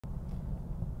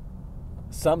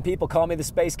Some people call me the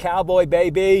space cowboy,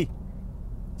 baby.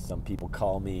 Some people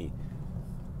call me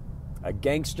a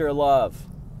gangster of love.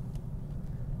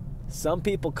 Some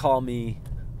people call me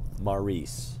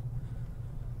Maurice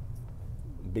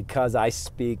because I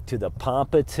speak to the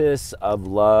Pompitous of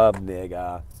love,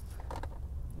 nigga.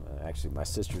 Actually, my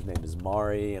sister's name is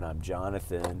Mari, and I'm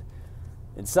Jonathan.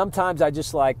 And sometimes I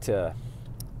just like to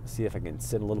see if I can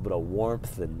send a little bit of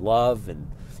warmth and love. And,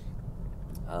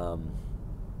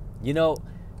 you know,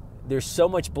 there's so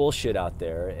much bullshit out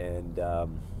there. And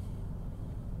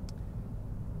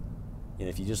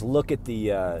if you just look at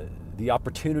the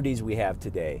opportunities we have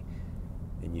today,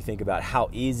 and you think about how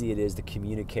easy it is to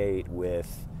communicate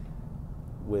with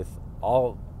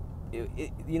all,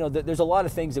 there's a lot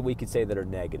of things that we could say that are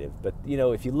negative. But,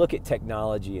 if you look at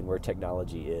technology and where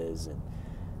technology is, and,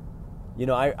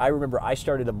 I remember I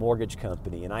started a mortgage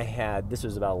company, and this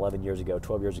was about 12 years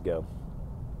ago,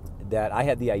 that I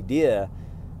had the idea,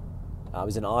 I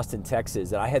was in Austin,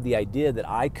 Texas, that I had the idea that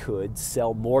I could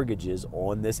sell mortgages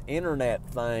on this internet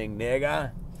thing,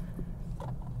 nigga.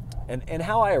 And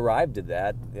how I arrived at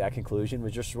that conclusion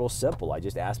was just real simple. I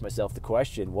just asked myself the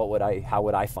question, how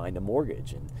would I find a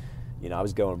mortgage? And, I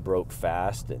was going broke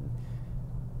fast, and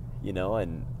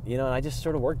I just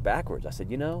sort of worked backwards. I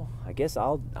said, I guess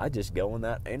I just go on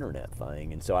that internet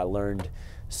thing. And so I learned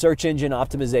search engine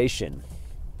optimization.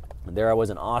 And there I was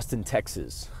in Austin,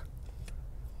 Texas.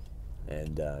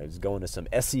 And I was going to some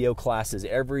SEO classes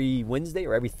every Wednesday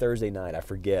or every Thursday night, I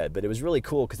forget. But it was really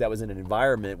cool because that was in an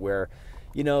environment where,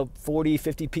 40,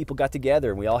 50 people got together,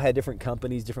 and we all had different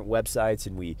companies, different websites,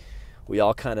 and we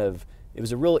all kind of, it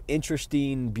was a real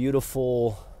interesting,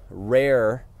 beautiful,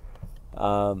 rare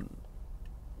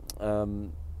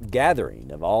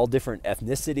gathering of all different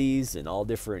ethnicities and all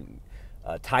different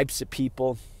types of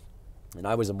people. And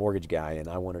I was a mortgage guy, and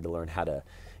I wanted to learn how to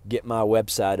get my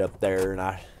website up there. And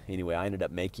I ended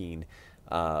up making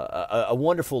a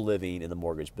wonderful living in the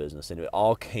mortgage business, and it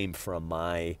all came from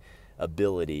my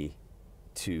ability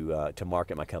to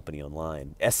market my company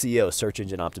online. SEO, search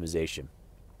engine optimization.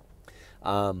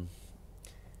 And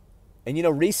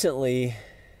recently,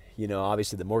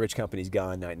 obviously the mortgage company's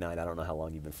gone night-night. I don't know how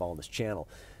long you've been following this channel.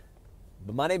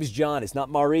 But my name is John. It's not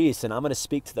Maurice, and I'm going to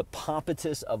speak to the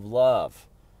Pompitous of love.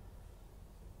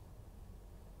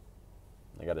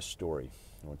 I got a story.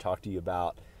 I want to talk to you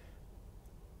about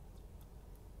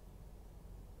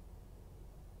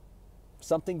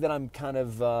something that I'm kind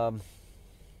of,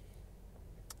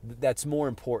 that's more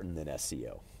important than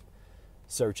SEO,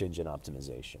 search engine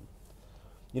optimization.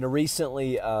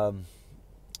 Recently, I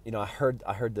heard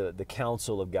the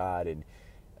counsel of God, and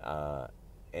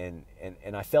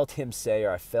I felt Him say,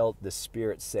 or I felt the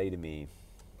Spirit say to me,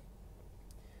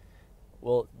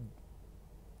 well,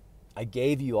 I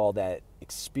gave you all that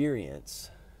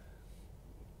experience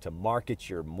to market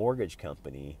your mortgage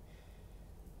company.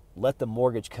 Let the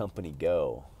mortgage company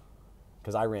go.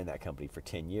 Because I ran that company for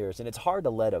 10 years, and it's hard to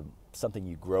let something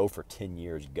you grow for 10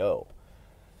 years go.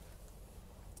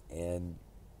 And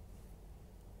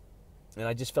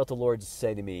I just felt the Lord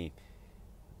say to me,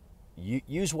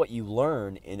 use what you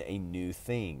learn in a new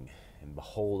thing. And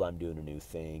behold, I'm doing a new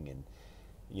thing. And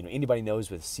anybody knows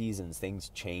with seasons, things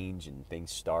change and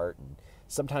things start. And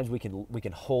sometimes we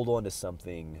can hold on to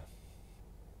something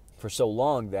for so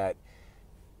long that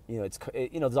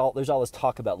there's all this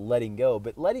talk about letting go,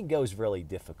 but letting go is really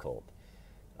difficult,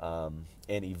 and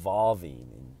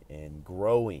evolving and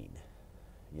growing.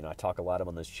 I talk a lot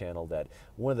on this channel that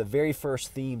one of the very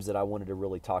first themes that I wanted to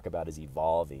really talk about is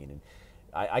evolving, and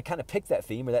I kind of picked that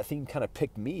theme, or that theme kind of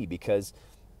picked me, because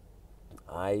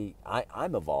I'm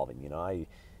evolving. I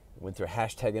went through a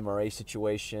 #MRA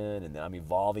situation, and then I'm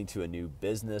evolving to a new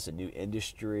business, a new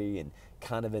industry, and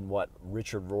kind of in what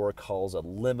Richard Rohr calls a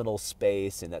liminal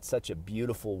space, and that's such a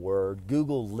beautiful word.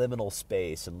 Google liminal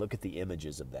space and look at the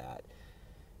images of that.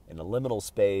 And a liminal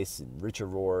space, and Richard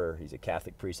Rohr, he's a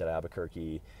Catholic priest out of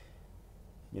Albuquerque,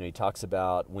 he talks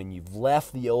about when you've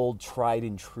left the old tried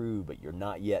and true, but you're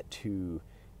not yet to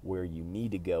where you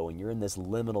need to go, and you're in this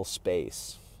liminal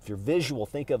space. If you're visual,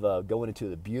 think of going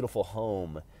into a beautiful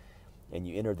home, and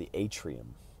you enter the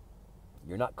atrium.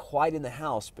 You're not quite in the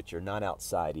house, but you're not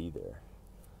outside either.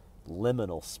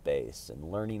 Liminal space,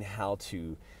 and learning how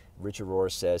to, Richard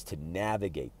Rohr says, to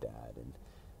navigate that.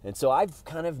 And so I've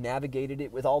kind of navigated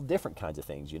it with all different kinds of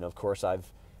things. Of course,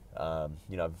 I've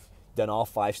done all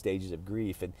 5 stages of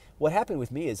grief. And what happened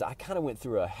with me is I kind of went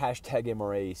through a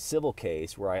 #MRA civil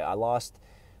case where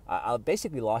I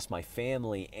basically lost my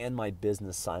family and my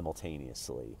business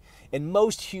simultaneously. And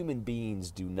most human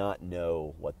beings do not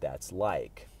know what that's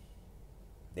like.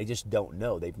 They just don't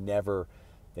know. They've never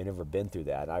They've never been through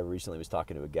that. I recently was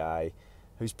talking to a guy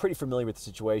who's pretty familiar with the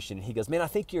situation, and he goes, "Man, I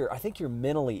think you're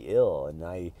mentally ill." And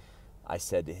I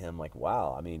said to him, like,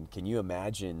 "Wow, I mean, can you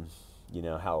imagine,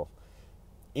 how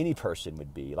any person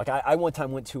would be?" Like I one time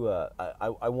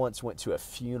I once went to a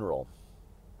funeral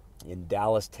in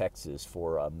Dallas, Texas,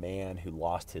 for a man who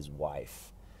lost his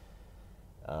wife.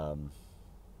 And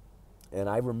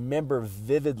I remember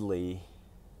vividly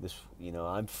this,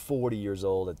 I'm 40 years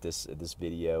old at this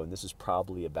video, and this is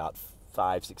probably about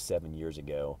 5, 6, 7 years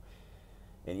ago.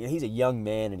 And he's a young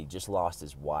man, and he just lost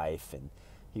his wife, and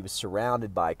he was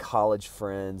surrounded by college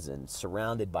friends and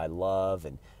surrounded by love.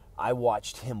 And I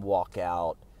watched him walk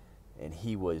out, and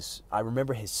I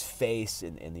remember his face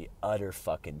and the utter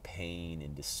fucking pain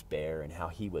and despair, and how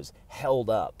he was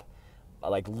held up,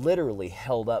 like literally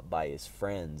held up by his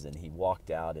friends. And he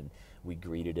walked out, and we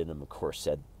greeted him, of course,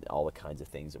 said all the kinds of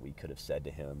things that we could have said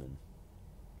to him.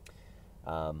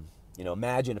 And,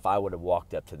 imagine if I would have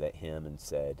walked up to him and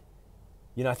said,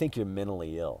 "I think you're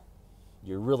mentally ill.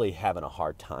 You're really having a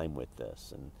hard time with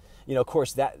this." And, of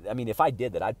course, if I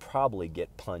did that, I'd probably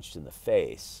get punched in the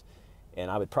face,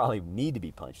 and I would probably need to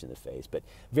be punched in the face. But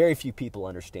very few people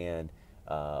understand,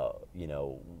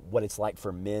 what it's like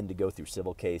for men to go through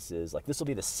civil cases. Like, this will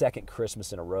be the second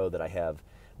Christmas in a row that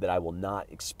I will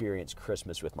not experience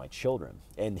Christmas with my children.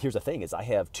 And here's the thing is I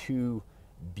have 2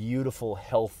 beautiful,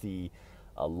 healthy,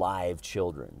 alive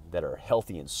children that are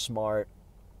healthy and smart.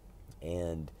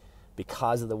 And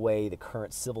because of the way the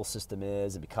current civil system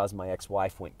is, and because my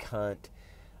ex-wife went cunt,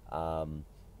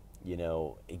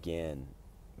 again,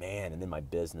 man, and then my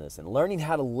business and learning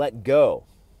how to let go.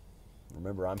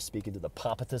 Remember, I'm speaking to the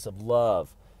Pompitous of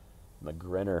love. I'm a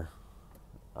grinner.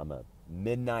 I'm a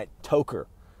midnight toker.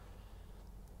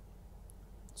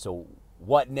 So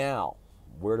what now?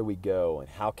 Where do we go? And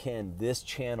how can this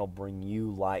channel bring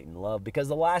you light and love? Because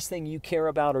the last thing you care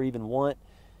about or even want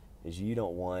is you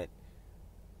don't want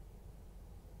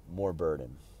more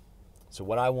burden. So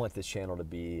what I want this channel to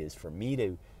be is for me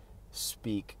to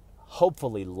speak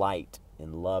hopefully light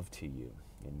and love to you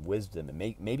and wisdom. And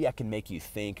maybe I can make you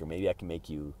think, or maybe I can make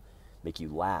you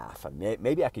laugh.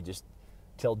 Maybe I could just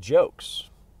tell jokes.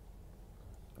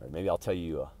 Or maybe I'll tell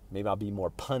you, maybe I'll be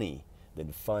more punny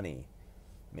than funny.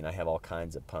 I mean, I have all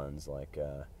kinds of puns, like,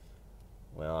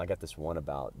 I got this one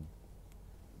about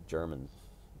German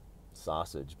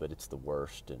sausage, but it's the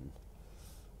worst, and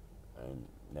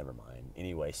never mind.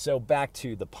 Anyway, so back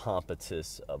to the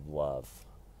Pompitous of love.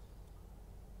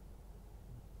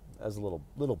 That was a little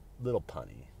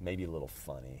punny, maybe a little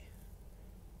funny.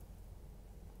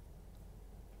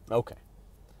 Okay.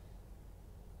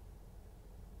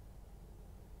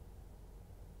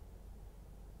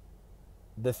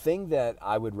 The thing that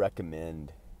I would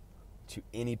recommend to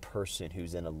any person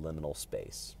who's in a liminal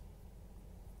space,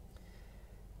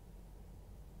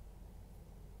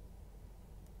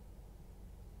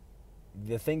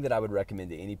 the thing that I would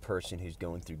recommend to any person who's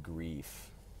going through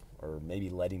grief, or maybe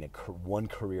letting one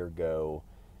career go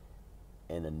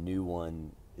and a new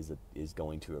one is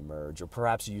going to emerge, or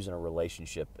perhaps using a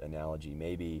relationship analogy,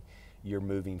 maybe you're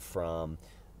moving from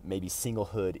maybe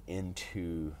singlehood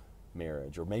into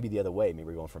marriage, or maybe the other way, maybe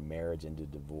you're going from marriage into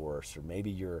divorce, or maybe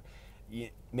you're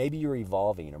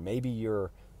evolving, or maybe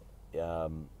you're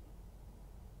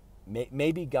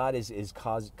maybe God is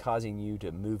causing you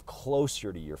to move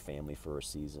closer to your family for a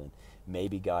season.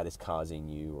 Maybe God is causing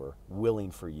you, or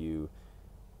willing for you,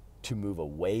 to move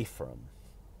away from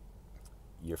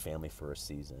your family for a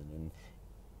season.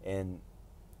 And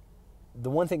the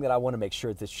one thing that I want to make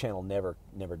sure that this channel never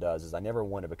does is I never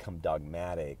want to become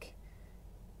dogmatic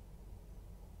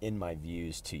in my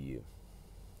views to you.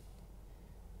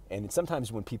 And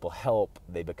sometimes when people help,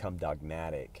 they become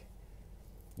dogmatic.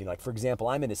 Like, for example,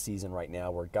 I'm in a season right now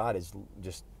where God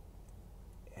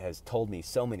has told me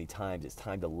so many times it's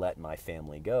time to let my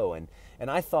family go. And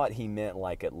I thought he meant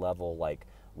like at level like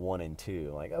 1 and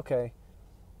 2. Like, okay.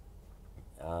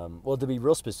 Well, to be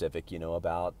real specific,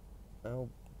 about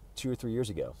 2 or 3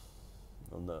 years ago,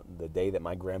 on the day that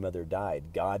my grandmother died,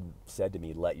 God said to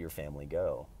me, "Let your family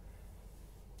go."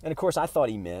 And of course, I thought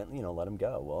he meant, let him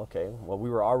go. Well, okay. Well, we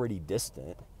were already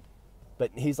distant.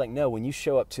 But he's like, no, when you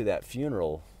show up to that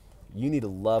funeral, you need to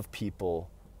love people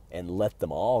and let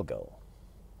them all go.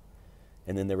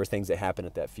 And then there were things that happened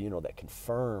at that funeral that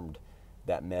confirmed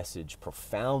that message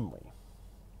profoundly.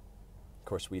 Of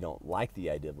course, we don't like the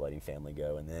idea of letting family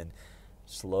go. And then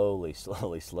slowly,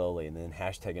 and then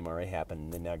hashtag MRA happened.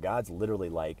 And then now God's literally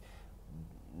like,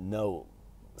 no,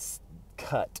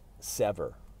 cut,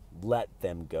 sever, let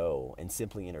them go, and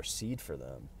simply intercede for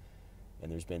them.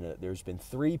 And there's been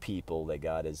 3 people that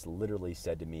God has literally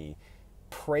said to me,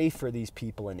 pray for these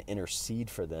people and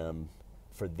intercede for them,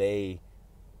 for their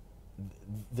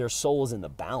soul is in the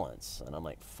balance. And I'm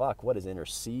like, fuck, what is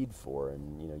intercede for?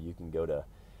 And you can go to,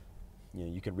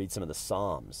 you can read some of the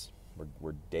Psalms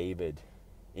where David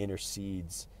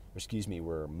intercedes,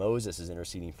 where Moses is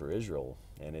interceding for Israel.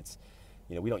 And it's,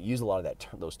 we don't use a lot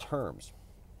of those terms.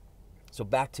 So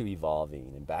back to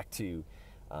evolving, and back to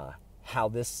how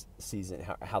this season,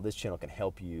 how this channel can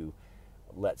help you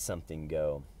let something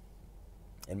go.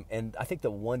 And I think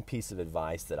the one piece of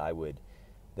advice that I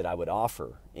would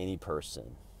offer any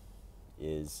person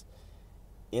is,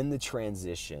 in the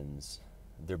transitions,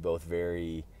 they're both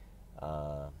very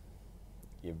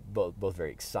both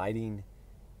very exciting,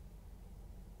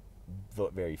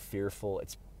 very fearful.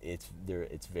 It's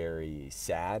very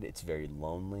sad. It's very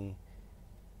lonely.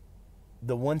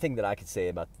 The one thing that I could say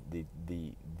about the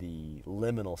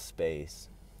liminal space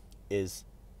is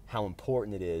how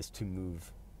important it is to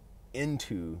move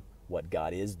into what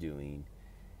God is doing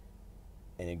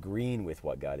and agreeing with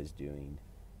what God is doing,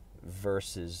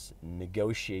 versus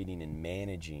negotiating and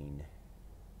managing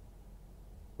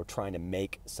or trying to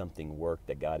make something work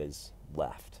that God has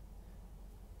left.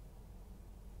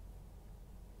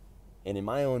 And in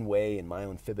my own way, in my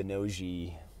own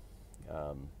Fibonojji,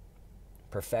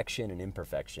 perfection and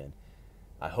imperfection,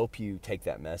 I hope you take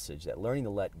that message, that learning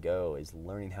to let go is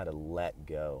learning how to let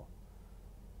go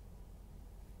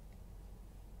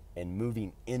and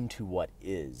moving into what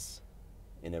is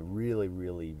in a really,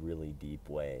 really, really deep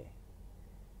way,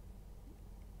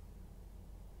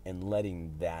 and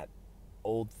letting that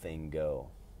old thing go.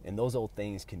 And those old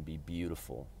things can be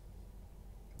beautiful.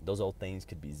 Those old things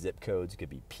could be zip codes, it could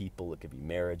be people, it could be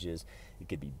marriages, it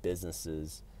could be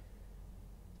businesses.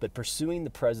 But pursuing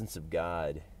the presence of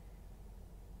God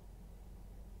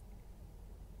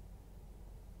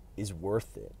is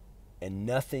worth it, and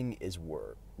nothing is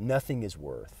worth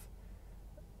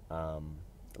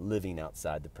living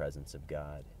outside the presence of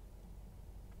God.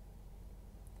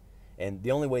 And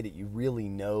the only way that you really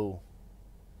know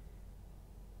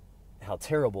how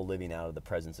terrible living out of the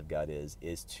presence of God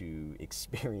is to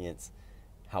experience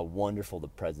how wonderful the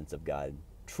presence of God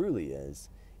truly is,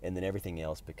 and then everything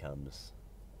else becomes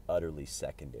utterly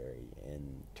secondary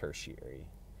and tertiary.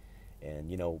 And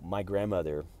my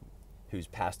grandmother, who's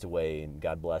passed away, and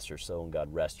God bless her soul and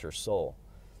God rest her soul,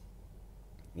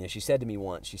 she said to me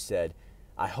once, she said,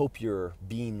 "I hope you're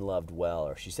being loved well,"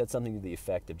 or she said something to the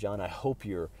effect of, "John, I hope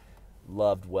you're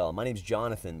loved well." My name's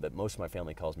Jonathan, but most of my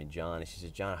family calls me John. And she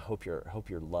says, "John, I hope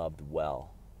you're loved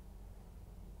well."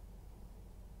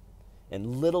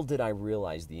 And little did I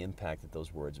realize the impact that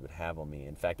those words would have on me.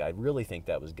 In fact, I really think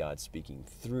that was God speaking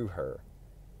through her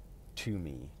to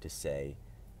me to say,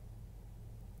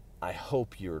 I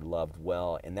hope you're loved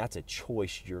well, and that's a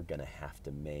choice you're going to have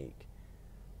to make.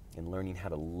 And learning how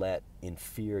to let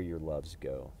inferior loves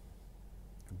go,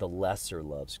 the lesser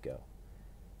loves go,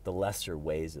 the lesser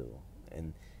ways of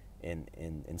them. And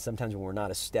sometimes when we're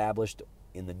not established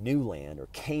in the new land, or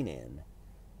Canaan,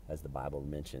 as the Bible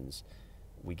mentions,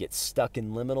 we get stuck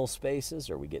in liminal spaces,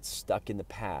 or we get stuck in the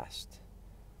past.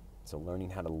 So learning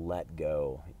how to let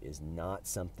go is not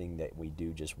something that we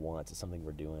do just once. It's something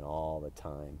we're doing all the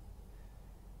time.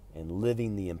 And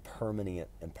living the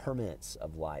impermanence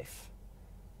of life.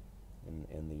 And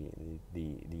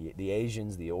the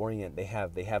Asians, the Orient, they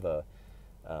have a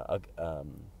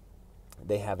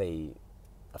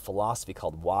philosophy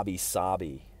called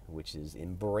wabi-sabi, which is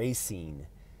embracing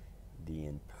the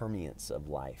impermanence of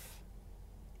life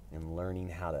and learning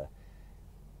how to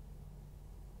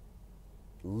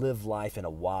live life in a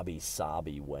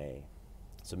wabi-sabi way.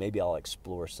 So maybe I'll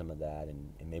explore some of that,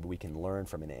 and maybe we can learn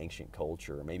from an ancient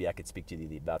culture, or maybe I could speak to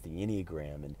you about the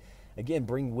Enneagram, and again,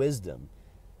 bring wisdom.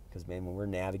 Because, man, when we're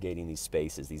navigating these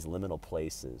spaces, these liminal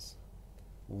places,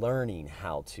 learning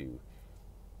how to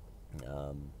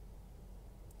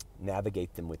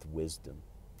navigate them with wisdom.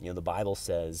 The Bible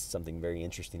says something very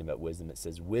interesting about wisdom. It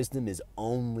says, wisdom is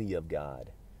only of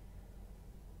God.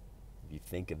 If you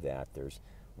think of that, there's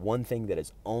one thing that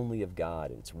is only of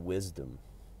God, and it's wisdom.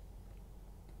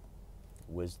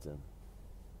 Wisdom.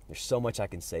 There's so much I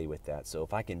can say with that. So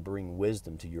if I can bring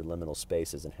wisdom to your liminal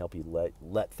spaces and help you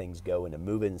let things go and to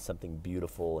move into something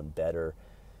beautiful and better,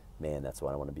 man, that's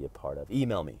what I want to be a part of.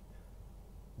 Email me.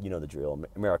 You know the drill.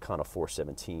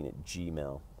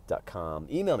 Americana417@gmail.com.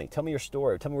 Email me. Tell me your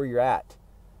story. Tell me where you're at.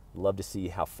 Love to see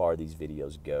how far these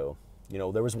videos go.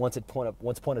 There was once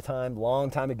upon a time, long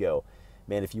time ago,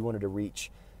 man, if you wanted to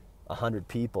reach 100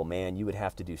 people, man, you would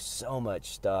have to do so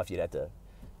much stuff. You'd have to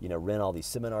rent all these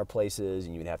seminar places,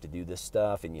 and you would have to do this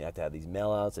stuff, and you have to have these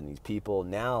mail outs and these people.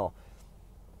 Now,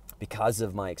 because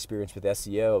of my experience with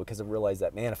SEO, because I realized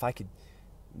that, man, if I could,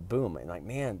 boom, and like,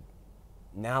 man,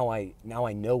 now I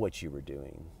know what you were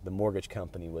doing. The mortgage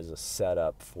company was a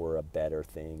setup for a better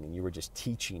thing, and you were just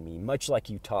teaching me, much like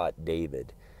you taught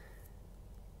David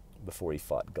before he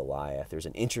fought Goliath. There's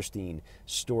an interesting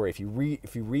story. If you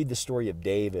read the story of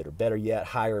David, or better yet,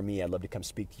 hire me. I'd love to come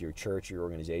speak to your church or your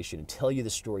organization and tell you the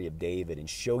story of David and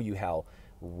show you how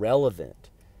relevant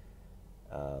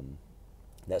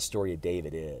that story of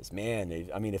David is. Man,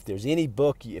 I mean, if there's any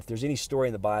book, if there's any story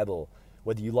in the Bible,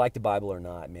 whether you like the Bible or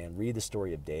not, man, read the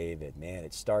story of David. Man,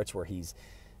 it starts where he's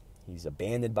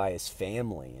abandoned by his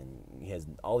family, and he has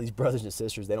all these brothers and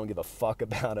sisters. They don't give a fuck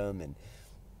about him, and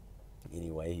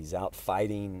anyway, he's out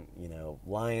fighting,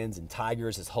 lions and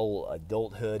tigers his whole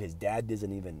adulthood. His dad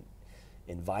doesn't even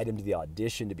invite him to the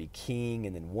audition to be king.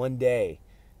 And then one day,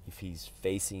 if he's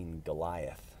facing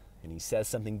Goliath, and he says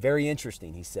something very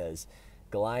interesting. He says,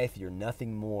 "Goliath, you're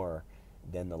nothing more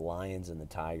than the lions and the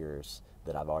tigers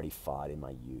that I've already fought in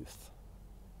my youth."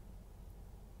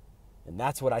 And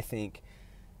that's what I think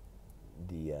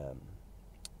the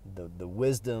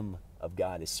wisdom of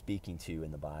God is speaking to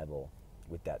in the Bible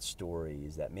with that story,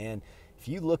 is that, man, if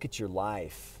you look at your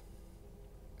life,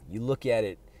 you look at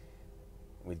it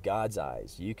with God's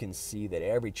eyes, you can see that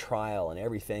every trial and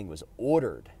everything was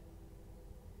ordered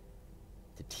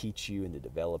to teach you and to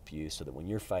develop you, so that when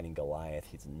you're fighting Goliath,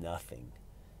 it's nothing.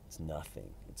 It's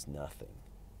nothing. It's nothing.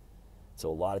 So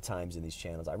a lot of times in these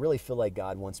channels, I really feel like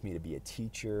God wants me to be a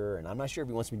teacher, and I'm not sure if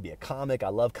he wants me to be a comic. I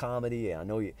love comedy,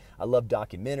 and I love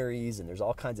documentaries, and there's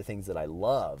all kinds of things that I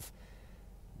love.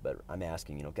 But I'm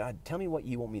asking, God, tell me what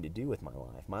you want me to do with my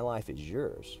life. My life is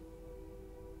yours.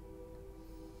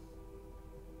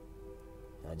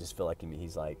 And I just feel like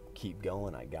he's like, keep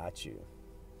going, I got you.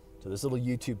 So this little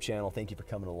YouTube channel, thank you for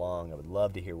coming along. I would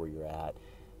love to hear where you're at.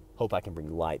 Hope I can bring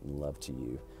light and love to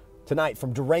you. Tonight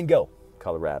from Durango,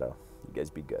 Colorado. You guys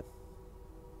be good.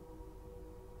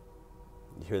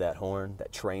 You hear that horn,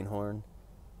 that train horn?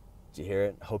 Did you hear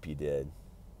it? I hope you did.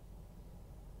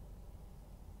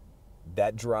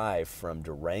 That drive from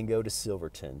Durango to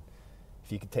Silverton,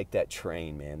 if you could take that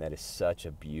train, man, that is such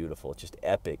a beautiful, just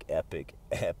epic, epic,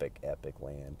 epic, epic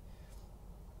land.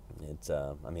 It's,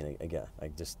 again, I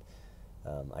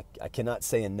cannot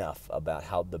say enough about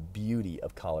how the beauty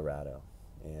of Colorado,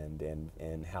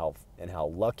 and how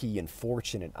lucky and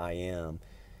fortunate I am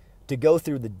to go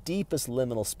through the deepest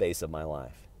liminal space of my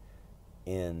life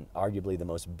in arguably the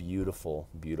most beautiful,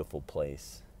 beautiful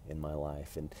place in my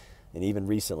life. And even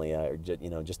recently,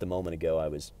 just a moment ago, I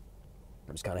was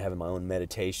kind of having my own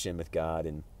meditation with God,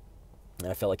 and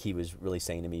I felt like he was really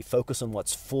saying to me, focus on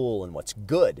what's full and what's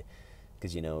good.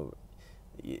 Because, the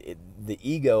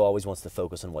ego always wants to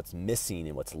focus on what's missing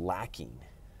and what's lacking.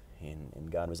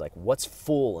 And God was like, what's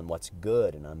full and what's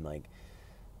good? And I'm like,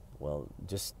 well,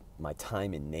 just my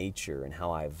time in nature and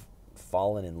how I've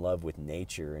fallen in love with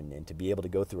nature, and to be able to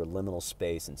go through a liminal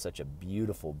space in such a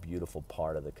beautiful, beautiful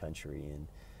part of the country. And,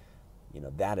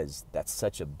 that's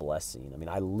such a blessing. I mean,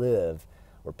 I live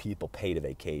where people pay to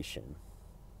vacation.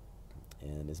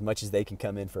 And as much as they can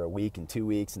come in for a week and 2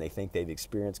 weeks and they think they've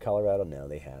experienced Colorado, no,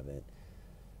 they haven't.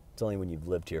 It's only when you've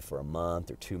lived here for a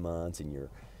month or 2 months and you're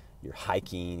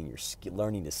hiking and you're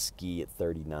learning to ski at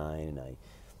 39.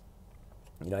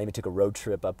 And I even took a road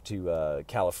trip up to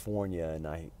California, and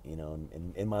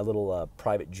in my little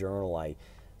private journal, I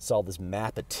saw this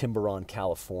map of Tiburon,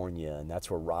 California, and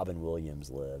that's where Robin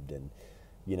Williams lived. And,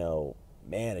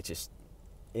 man, it just,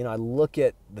 I look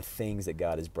at the things that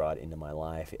God has brought into my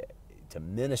life to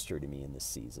minister to me in this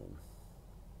season.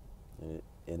 And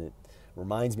it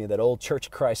reminds me of that old Church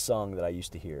of Christ song that I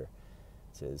used to hear. It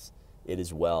says, "It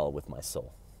is well with my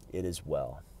soul. It is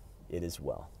well. It is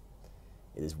well.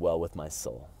 It is well with my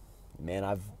soul." Man,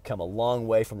 I've come a long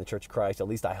way from the Church of Christ. At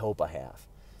least I hope I have.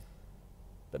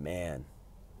 But man,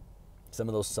 some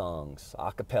of those songs,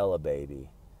 a cappella, baby,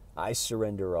 I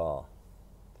surrender all.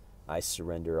 I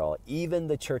surrender all. Even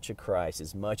the Church of Christ,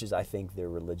 as much as I think their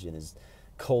religion is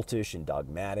cultish and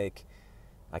dogmatic,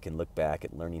 I can look back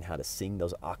at learning how to sing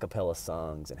those a cappella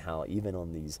songs, and how even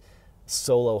on these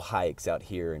solo hikes out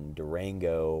here in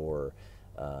Durango or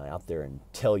out there in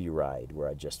Telluride, where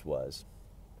I just was,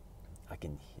 I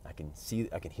can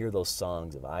hear those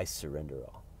songs of I surrender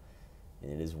all.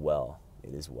 And it is well.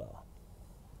 It is well.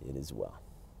 It is well.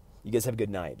 You guys have a good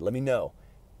night. Let me know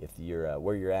if you're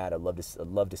where you're at. I'd love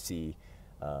to see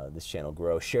this channel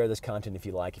grow. Share this content if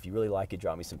you like. If you really like it,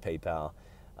 drop me some PayPal.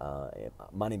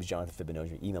 My name is Jonathan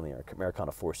Fibonojji. Email me at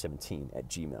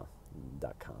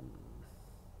americana417@gmail.com.